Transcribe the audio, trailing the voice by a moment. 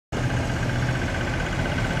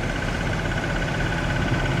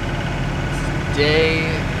Today,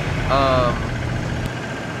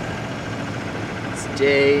 it's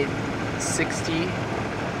day 60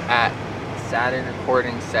 at Saturn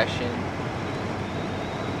recording session.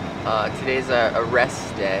 Today's a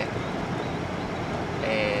rest day,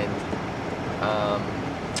 and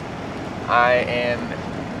I am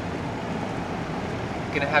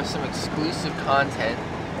gonna have some exclusive content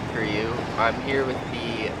for you. I'm here with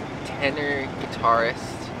the tenor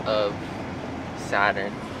guitarist of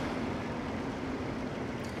Saturn,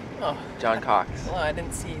 John Cox. Well, I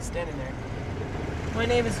didn't see you standing there. My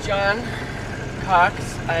name is John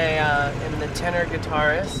Cox. I am the tenor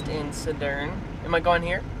guitarist in Saturn. Am I going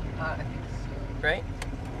here? I think so. Right?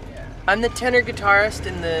 Yeah. I'm the tenor guitarist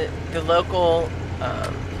in the local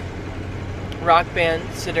rock band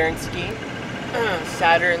Saturnsky.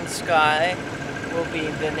 Saturn Sky will be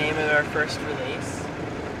the name of our first release.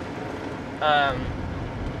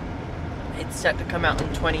 It's set to come out in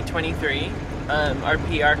 2023. Our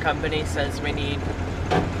PR company says we need...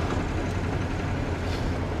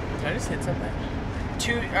 I just hit something.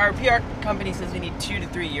 Our PR company says we need 2 to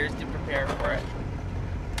 3 years to prepare for it.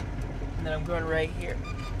 And then I'm going right here.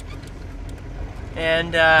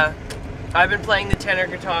 And I've been playing the tenor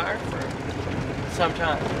guitar for some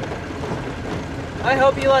time. I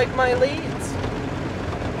hope you like my leads.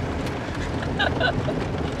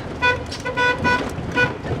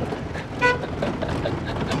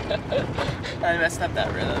 I messed up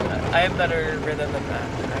that rhythm. I have better rhythm than that,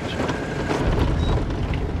 actually.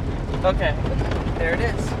 Okay, there it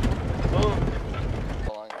is. Boom.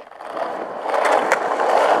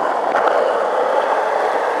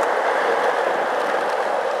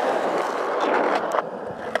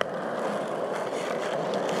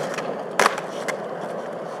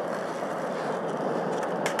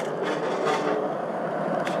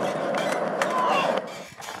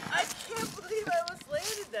 I can't believe I almost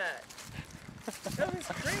landed that. That was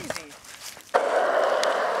crazy.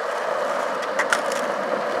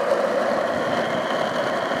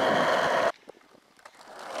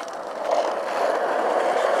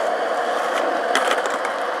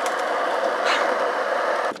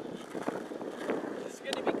 This is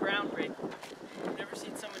going to be groundbreaking. I've never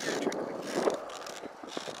seen someone do a trick like this.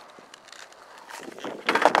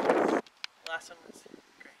 Last one was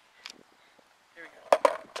great. Here we go.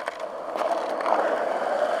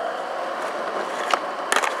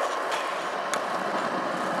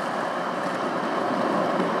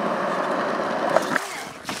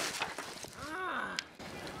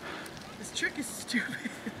 This trick is stupid.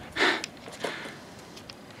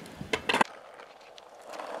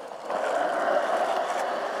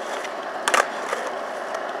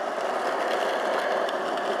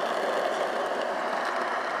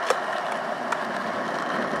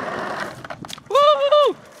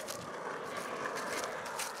 Woo!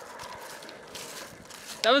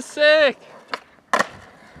 That was sick!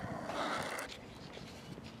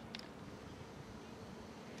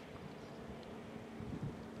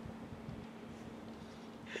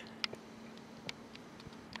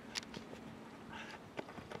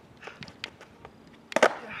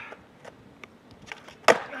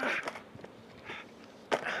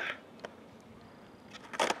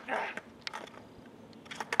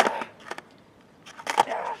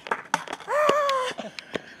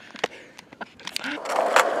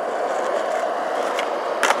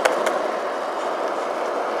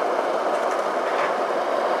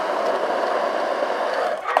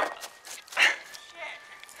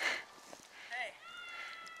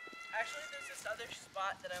 Actually, there's this other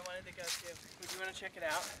spot that I wanted to go to. Would you want to check it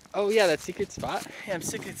out? Oh yeah, that secret spot? Yeah, I'm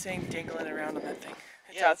sick of saying dangling around on that thing.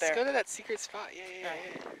 It's Yeah, out there. let's go to that secret spot. Yeah.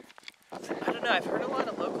 I don't know, I've heard a lot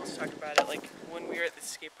of locals talk about it. Like when we were at the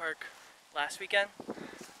skate park last weekend,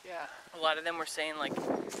 Yeah. a lot of them were saying like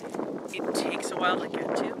it takes a while to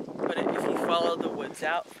get to, but if you follow the woods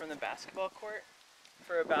out from the basketball court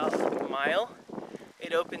for about a mile,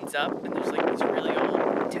 it opens up and there's like these really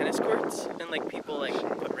old tennis courts and like people like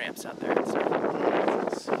put ramps out there and stuff.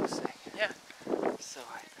 That's so sick. Yeah. So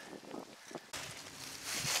hype.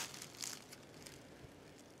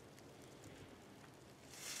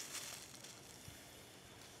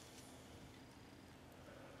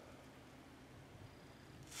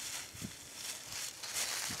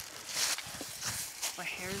 My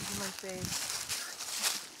hair is in my face.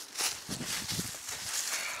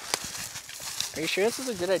 Are you sure this is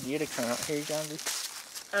a good idea to come out here, John?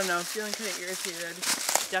 I don't know, I'm feeling kind of irritated. I just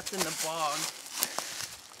stepped in the bog.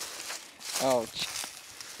 Oh,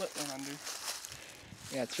 Foot went under.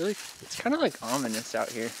 yeah, it's kind of like ominous out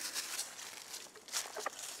here.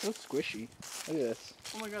 So squishy. Look at this.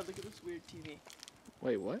 Oh my god, look at this weird TV.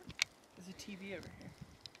 Wait, what? There's a TV over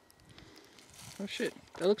here. Oh shit,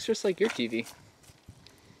 that looks just like your TV.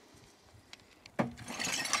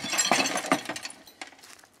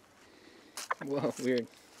 Whoa, weird.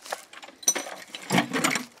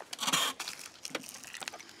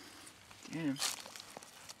 Damn.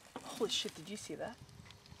 Holy shit, did you see that?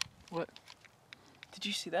 What? Did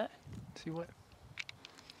you see that? See what?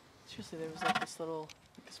 Seriously, there was like this little,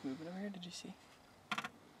 like this movement over here, did you see?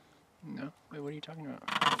 No. Wait, what are you talking about?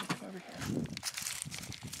 Look over here.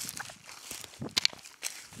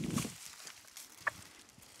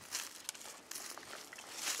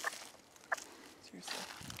 Seriously.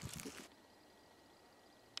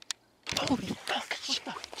 Holy fuck!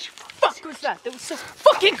 What the fuck was that? That was so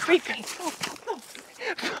fucking creepy!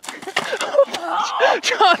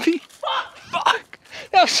 Johnny! Fuck!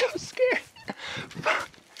 That was so scary! Fuck!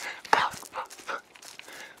 Fuck! Fuck! Fuck!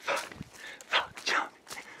 Fuck! Fuck! Johnny!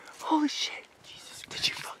 Holy shit! Jesus! Did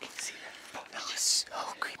you fucking see that? That was so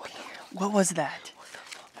creepy. What was that? What the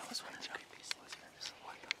fuck? That was one of the creepiest things I've ever seen.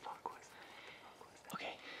 What the fuck was that?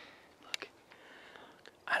 Okay, look.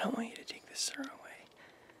 I don't want you to take this sir away,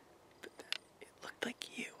 but it looked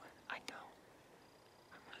like you. I know.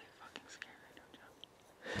 I'm really fucking scared right now, Johnny.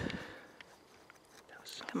 That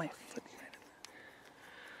was so My fucking foot.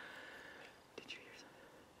 Did you hear something?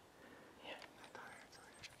 Yeah. I thought I heard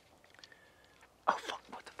something. Oh fuck,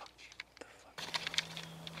 what the fuck?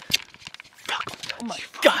 Oh my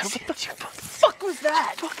god, what the fuck was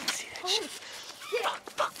that? Fucking see that shit. Fuck,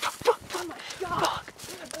 Fuck, fuck, fuck, oh my god. fuck.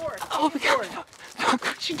 Board. Oh my god, fuck. Fuck,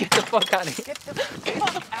 we should get the fuck out of here. Get the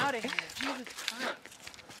fuck out of here. Jesus Christ.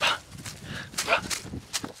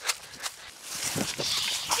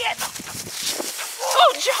 Shit!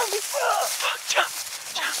 Oh, Johnny! Fuck, jump.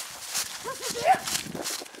 Where's the van?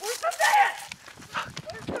 Where's the van?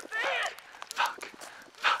 Fuck.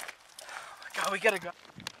 Fuck. Oh my god, we gotta go.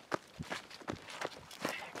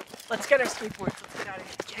 Let's get our skateboards. Let's get out of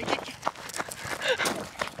here. Yeah.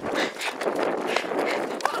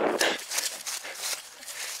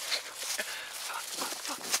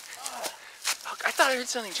 Fuck, I thought I heard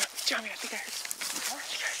something. Johnny, I think I heard something.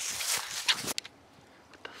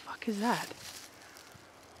 What the fuck is that?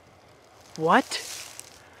 What?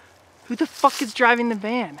 Who the fuck is driving the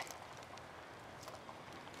van?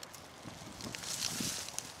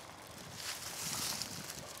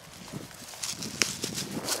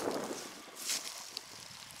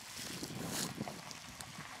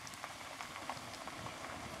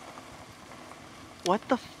 What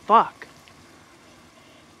the fuck?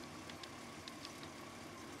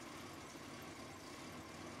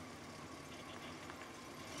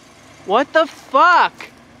 What the fuck?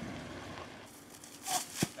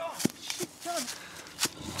 Oh, shit, John.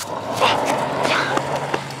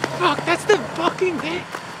 Fuck, that's the fucking thing.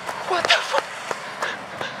 What the fuck?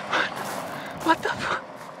 What the fuck?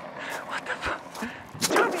 What the fuck?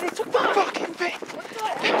 Johnny, they took the fucking thing. What the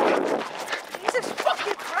hell? Jesus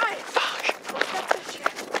fucking Christ! Fuck. What's that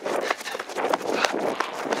shit?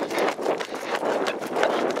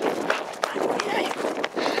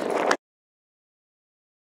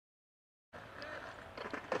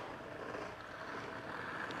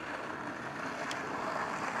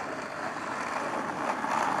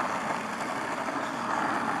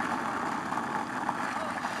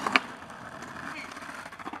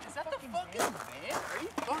 Is that the fucking van? Are you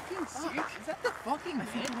fucking serious? Is that the fucking van? I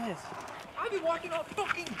think it is. I've been walking all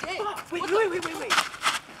fucking day. Wait.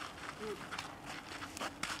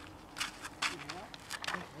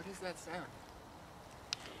 What is that sound?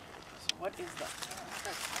 So what is that? What's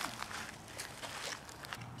that sound?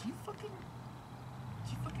 Do you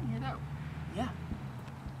fucking hear that? Yeah.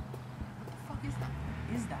 What the fuck is that?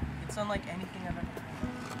 Is that? It's unlike anything I've ever heard.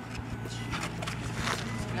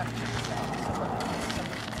 We gotta check this out.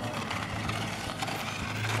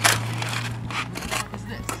 What is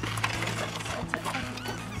this? Is that seltzer?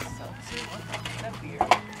 Seltzer? What the fuck is that beer?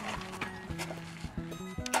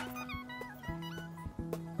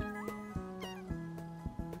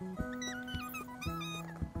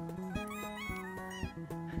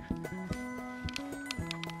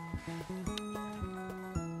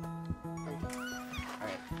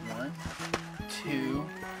 Alright, 1, 2,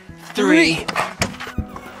 3.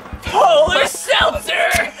 Polar seltzer!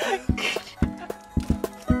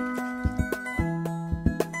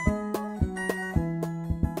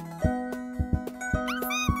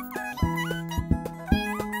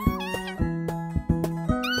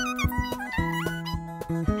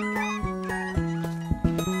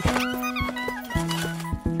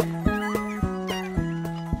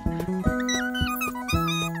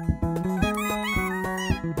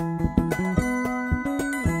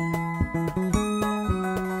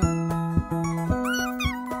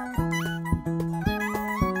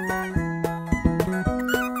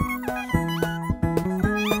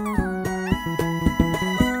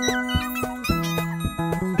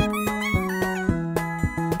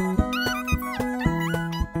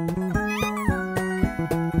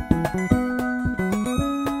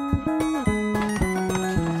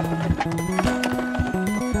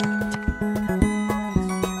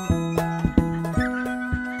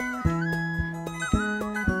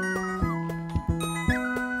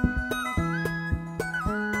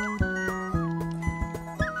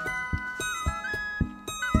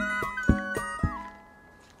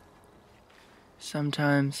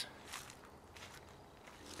 Sometimes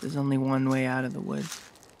there's only one way out of the woods,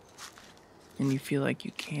 and you feel like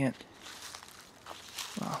you can't.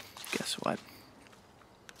 Well, guess what?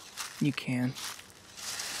 You can.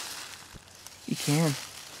 You can.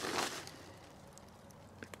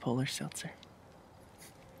 With the Polar Seltzer.